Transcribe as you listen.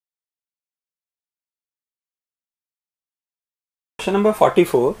Question number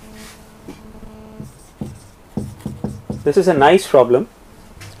 44. This is a nice problem.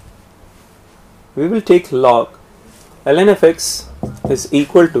 We will take log ln of x is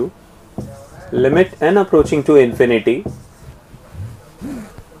equal to limit n approaching to infinity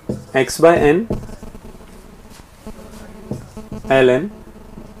x by n ln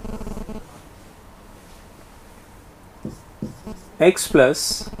x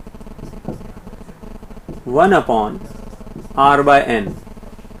plus 1 upon r by n.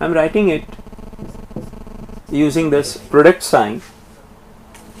 I am writing it using this product sign.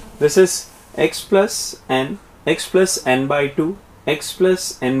 This is x plus n by 2, x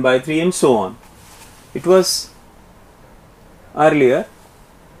plus n by 3 and so on. It was earlier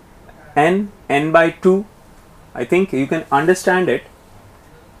n by 2. I think you can understand it.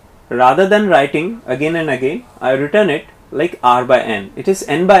 Rather than writing again and again, I written it like r by n. It is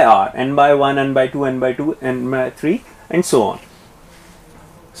n by r, n by 1, n by 2, n by 2, n by 3 and so on.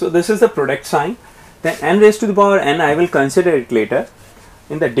 So this is the product sign. Then n raised to the power n, I will consider it later.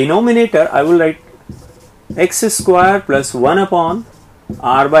 In the denominator, I will write x square plus 1 upon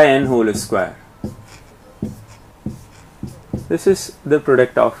r by n whole square. This is the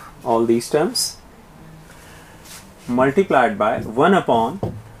product of all these terms multiplied by 1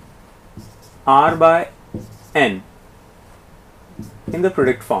 upon r by n in the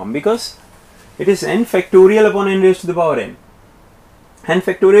product form, because it is n factorial upon n raised to the power n. N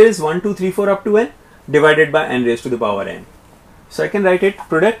factorial is 1, 2, 3, 4 up to n divided by n raised to the power n. So I can write it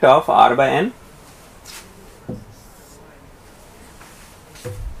product of r by n.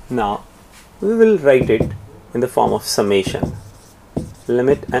 Now we will write it in the form of summation.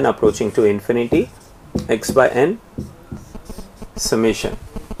 Limit n approaching to infinity x by n summation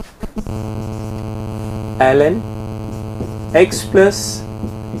ln x plus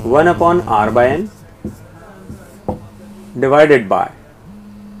 1 upon r by n divided by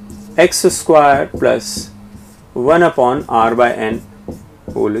x square plus 1 upon r by n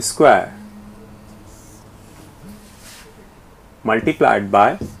whole square multiplied by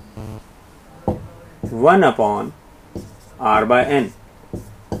 1 upon r by n.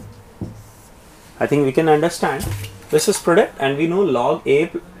 I think we can understand this is product, and we know log a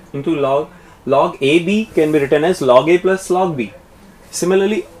into log ab can be written as log a plus log b.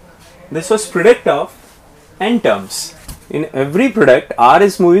 Similarly, this was product of n terms. In every product, r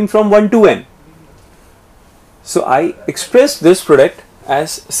is moving from 1 to n. So I expressed this product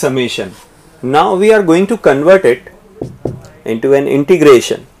as summation. Now we are going to convert it into an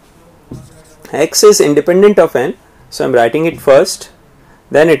integration. X is independent of n, so I am writing it first.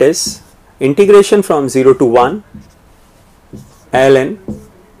 Then it is integration from 0 to 1 ln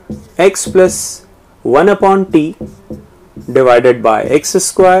x plus 1 upon t divided by x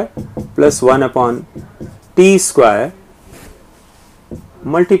square plus 1 upon t square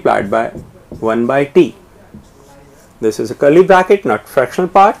multiplied by 1 by t. This is a curly bracket, not fractional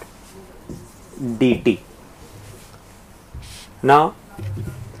part, dt. Now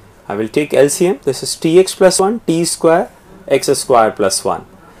I will take LCM. This is tx plus 1, t square, x square plus 1,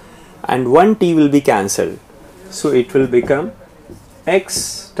 and 1 t will be cancelled. So it will become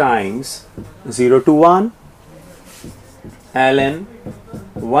x times 0 to 1 ln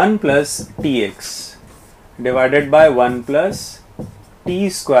 1 plus tx divided by 1 plus t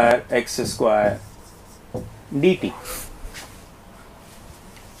square x square dt.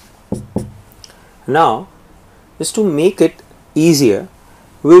 Now, just to make it easier,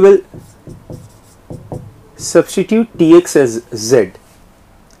 we will substitute tx as z.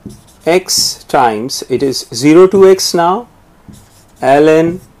 X times, it is 0 to x now,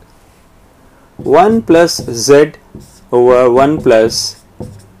 ln 1 plus z over 1 plus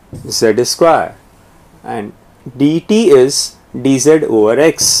z square, and dt is dz over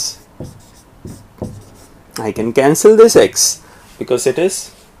x. I can cancel this x because it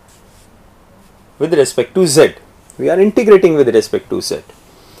is with respect to z. We are integrating with respect to z.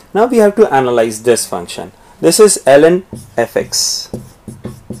 Now we have to analyze this function. This is ln fx.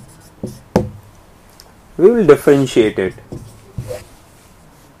 We will differentiate it.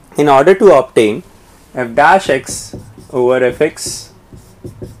 In order to obtain f dash x over fx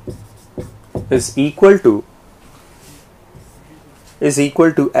is equal to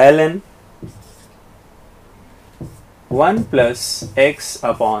ln 1 plus x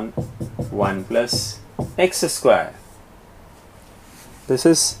upon 1 plus x square. This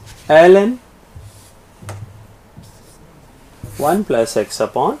is ln 1 plus x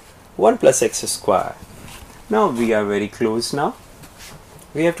upon 1 plus x square. Now we are very close now.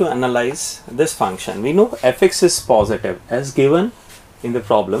 We have to analyze this function. We know fx is positive as given in the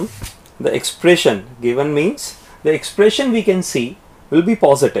problem. The expression given means the expression we can see will be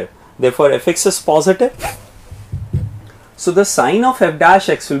positive. Therefore, fx is positive. So the sign of f dash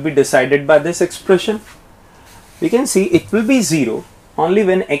x will be decided by this expression. We can see it will be 0 only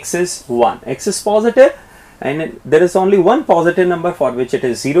when x is 1. X is positive and there is only one positive number for which it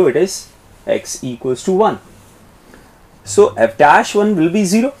is 0. It is x equals to 1. So f dash 1 will be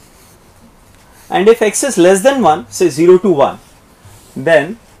 0. And if x is less than 1, say 0 to 1,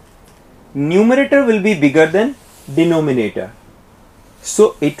 then numerator will be bigger than denominator.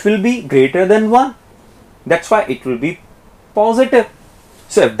 So it will be greater than 1. That's why it will be positive.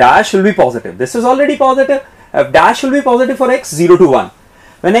 So f dash will be positive. This is already positive. F dash will be positive for x 0 to 1.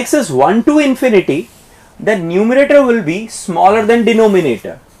 When x is 1 to infinity, the numerator will be smaller than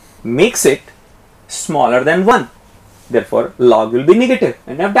denominator. Makes it smaller than 1. Therefore, log will be negative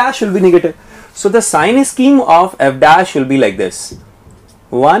and f dash will be negative. So the sign scheme of f dash will be like this.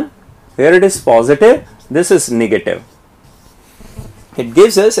 1, here it is positive, this is negative. It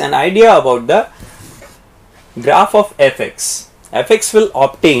gives us an idea about the graph of fx. Fx will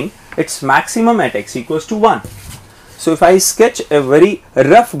obtain its maximum at x equals to 1. So if I sketch a very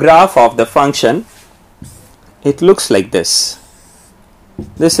rough graph of the function, it looks like this.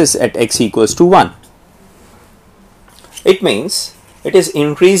 This is at x equals to 1. It means it is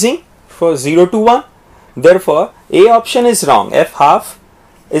increasing for 0 to 1. Therefore, A option is wrong. F half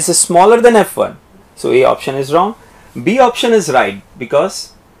is smaller than F1. So A option is wrong. B option is right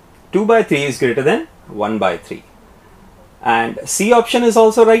because 2 by 3 is greater than 1 by 3. And C option is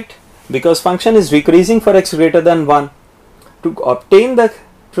also right because function is decreasing for x greater than 1. To obtain the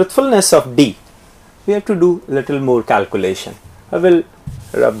truthfulness of D, we have to do little more calculation. I will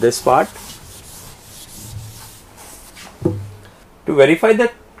rub this part. To verify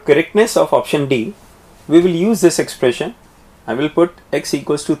the correctness of option D, we will use this expression. I will put x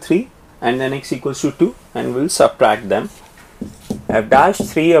equals to 3 and then x equals to 2 and we will subtract them. F dash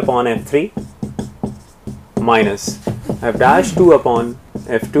 3 upon F3 minus F dash 2 upon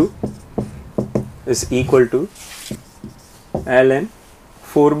F2 is equal to ln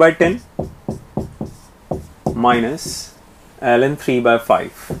 4 by 10 minus ln 3 by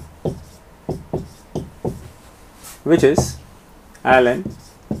 5, which is ln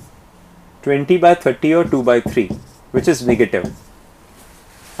 20 by 30 or 2 by 3, which is negative.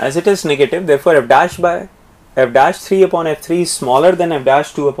 As it is negative, therefore f dash 3 upon f3 is smaller than f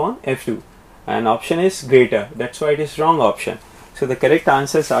dash 2 upon f2 and option is greater. That's why it is wrong option. So the correct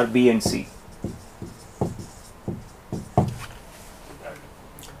answers are B and C.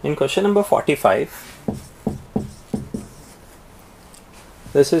 In question number 45,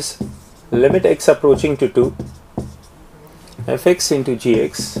 this is limit x approaching to 2 fx into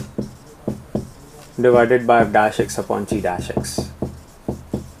gx divided by f dash x upon g dash x.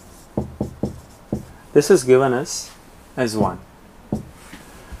 This is given as 1,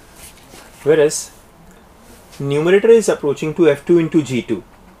 whereas numerator is approaching to f2 into g2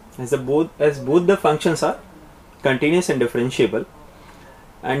 as both the functions are continuous and differentiable,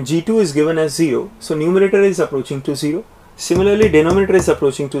 and g2 is given as 0, so numerator is approaching to 0. Similarly, denominator is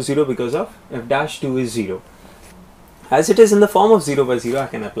approaching to 0 because of f dash 2 is 0. As it is in the form of 0 by 0, I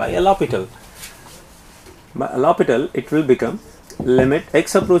can apply L'Hopital. By L'Hopital, it will become limit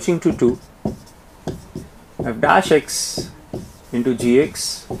x approaching to 2 f dash x into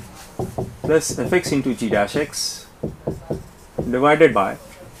gx plus fx into g dash x divided by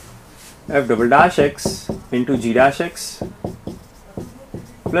f double dash x into g dash x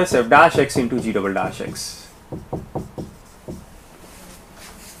plus f dash x into g double dash x.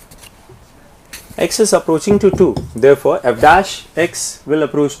 X is approaching to 2, therefore f dash x will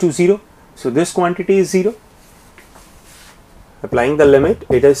approach to 0. So this quantity is 0. Applying the limit,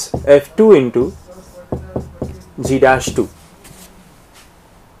 it is f2 into g dash 2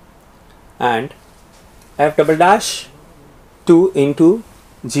 and f double dash 2 into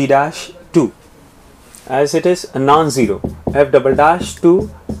g dash 2, as it is a non-zero, f double dash 2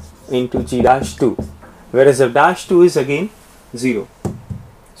 into g dash 2, whereas f dash 2 is again 0.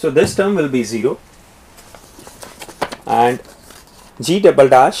 So this term will be 0 and g double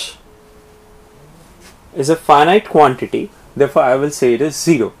dash is a finite quantity, therefore I will say it is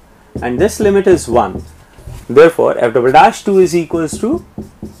 0 and this limit is 1. Therefore, f double dash 2 is equals to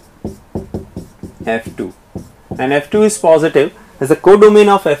f2 and f2 is positive as the codomain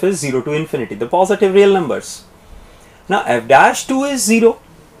of f is 0 to infinity, the positive real numbers. Now f dash 2 is 0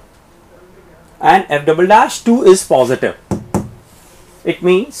 and f double dash 2 is positive. It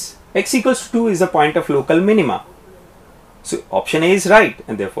means x equals to 2 is the point of local minima. So option A is right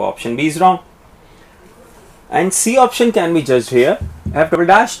and therefore option B is wrong. And C option can be judged here. F double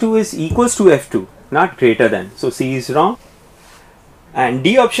dash 2 is equals to f2 not greater than. So C is wrong. And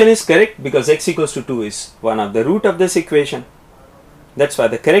D option is correct because x equals to 2 is one of the root of this equation. That's why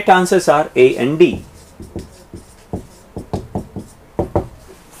the correct answers are A and D.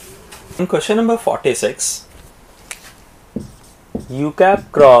 In question number 46, u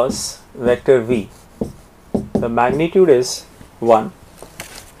cap cross vector v, the magnitude is 1,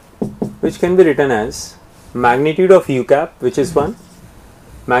 which can be written as magnitude of u cap, which is 1,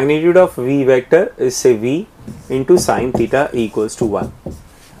 magnitude of v vector is say v into sine theta equals to 1.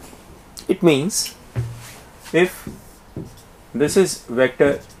 It means if this is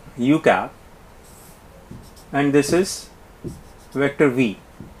vector u cap and this is vector v,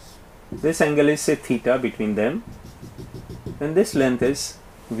 this angle is say theta between them, then this length is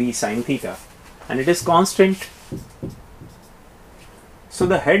v sine theta and it is constant. So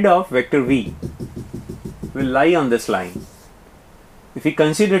the head of vector v will lie on this line. If we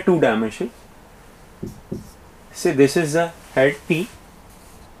consider two dimension, say this is the head P,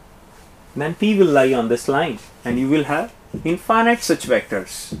 then P will lie on this line and you will have infinite such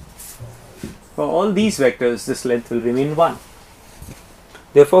vectors. For all these vectors, this length will remain 1.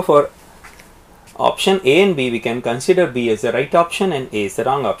 Therefore, for option A and B, we can consider B as the right option and A is the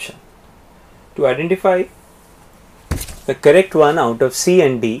wrong option. To identify the correct one out of C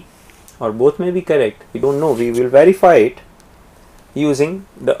and D, or both may be correct, we don't know, we will verify it using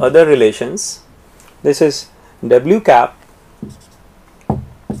the other relations. This is W cap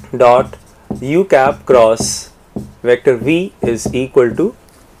dot U cap cross vector V is equal to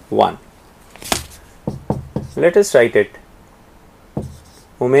 1. Let us write it.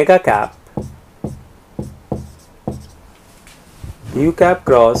 Omega cap U cap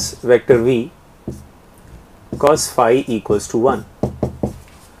cross vector V cos phi equals to 1.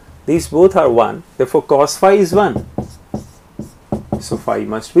 These both are 1, therefore cos phi is 1. So phi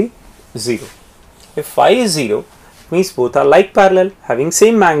must be 0. If phi is 0, means both are like parallel, having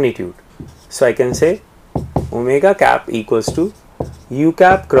same magnitude. So I can say omega cap equals to u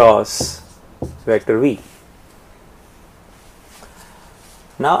cap cross vector v.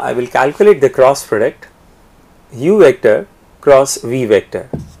 Now I will calculate the cross product u vector cross v vector.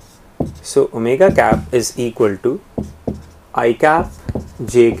 So omega cap is equal to I cap,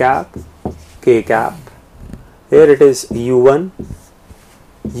 j cap, k cap. Here it is u1,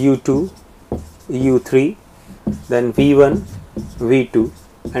 u2, u3, then v1, v2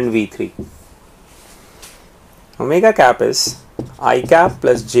 and v3. Omega cap is I cap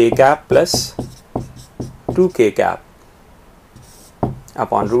plus j cap plus 2k cap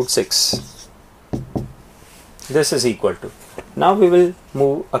upon root 6. This is equal to. Now we will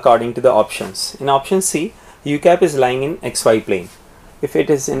move according to the options. In option C, u cap is lying in xy plane. If it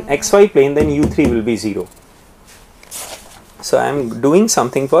is in xy plane, then u3 will be 0. So I am doing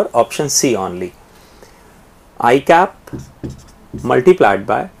something for option C only. I cap multiplied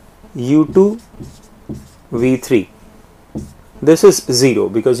by u2 v3. This is 0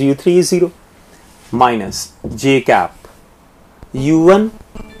 because u3 is 0, minus j cap u1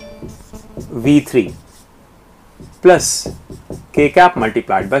 v3 plus k cap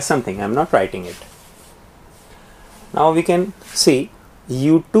multiplied by something. I am not writing it. Now we can see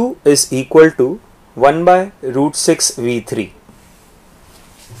u2 is equal to 1 by root 6 v3.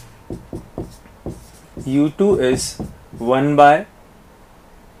 u2 is 1 by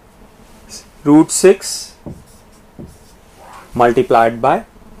root 6 multiplied by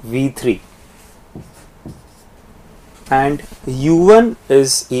v3, and u1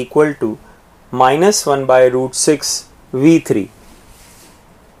 is equal to minus 1 by root 6 v3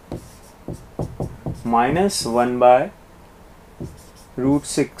 minus 1 by root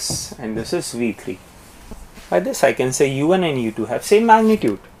 6, and this is v3. By this I can say u1 and u2 have same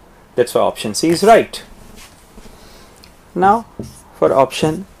magnitude. That's why option C is right. Now for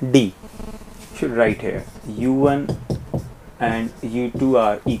option D, should write here u1 and u2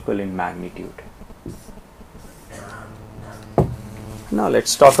 are equal in magnitude. Now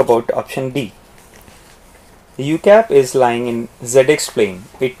let's talk about option D. U cap is lying in zx plane.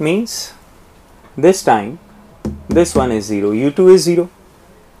 It means this time this one is 0, u2 is 0.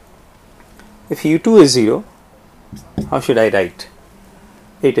 If u2 is 0, how should I write?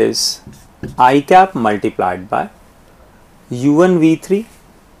 It is I cap multiplied by u1 v3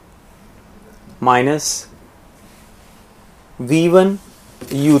 minus v1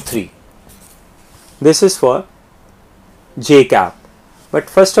 u3. This is for j cap. But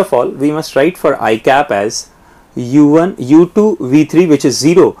first of all, we must write for I cap as u1 u2 v3, which is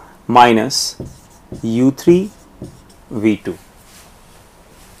 0, minus u3 v2,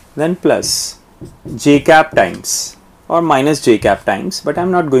 then plus j cap times or minus j cap times, but I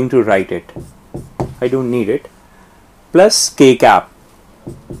am not going to write it. I don't need it, plus k cap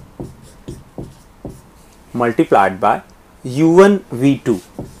multiplied by u1 v2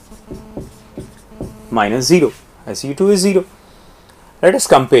 minus 0, as u2 is 0. Let us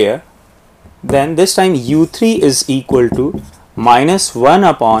compare. Then this time u3 is equal to minus 1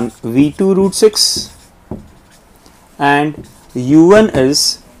 upon v2 root 6 and u1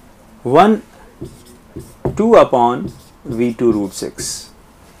 is 2 upon v2 root 6.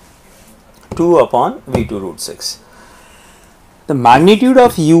 2 upon v2 root 6. The magnitude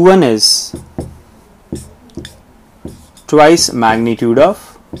of u1 is twice magnitude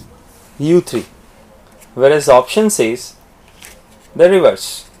of u3, whereas the option says the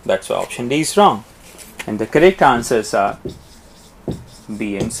reverse. That's why option D is wrong, and the correct answers are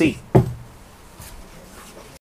B and C.